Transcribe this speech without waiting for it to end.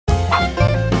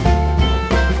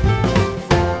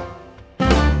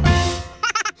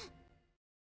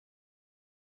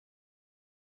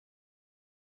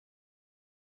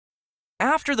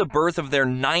After the birth of their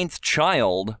 9th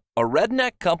child, a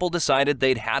redneck couple decided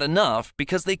they'd had enough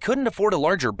because they couldn't afford a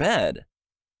larger bed.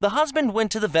 The husband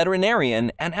went to the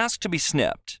veterinarian and asked to be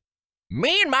snipped.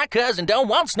 "Me and my cousin don't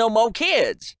want no more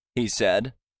kids," he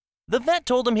said. The vet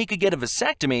told him he could get a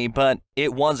vasectomy, but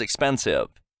it was expensive.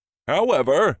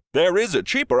 "However, there is a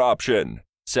cheaper option,"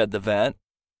 said the vet.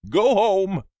 "Go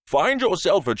home, find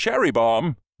yourself a cherry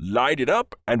bomb, light it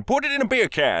up, and put it in a beer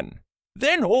can.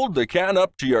 Then hold the can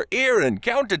up to your ear and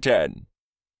count to 10.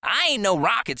 "I ain't no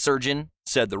rocket surgeon,"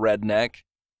 said the redneck.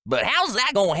 "but how's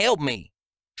that gonna help me?"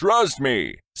 "Trust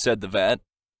me," said the vet.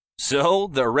 So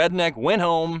the redneck went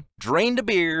home, drained a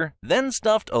beer, then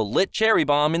stuffed a lit cherry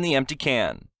bomb in the empty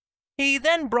can. He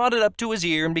then brought it up to his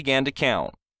ear and began to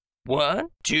count.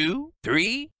 1, 2,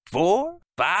 3, 4,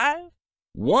 5.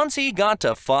 Once he got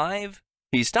to 5,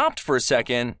 he stopped for a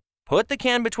second, put the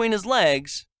can between his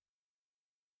legs,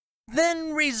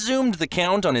 then resumed the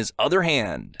count on his other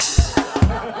hand.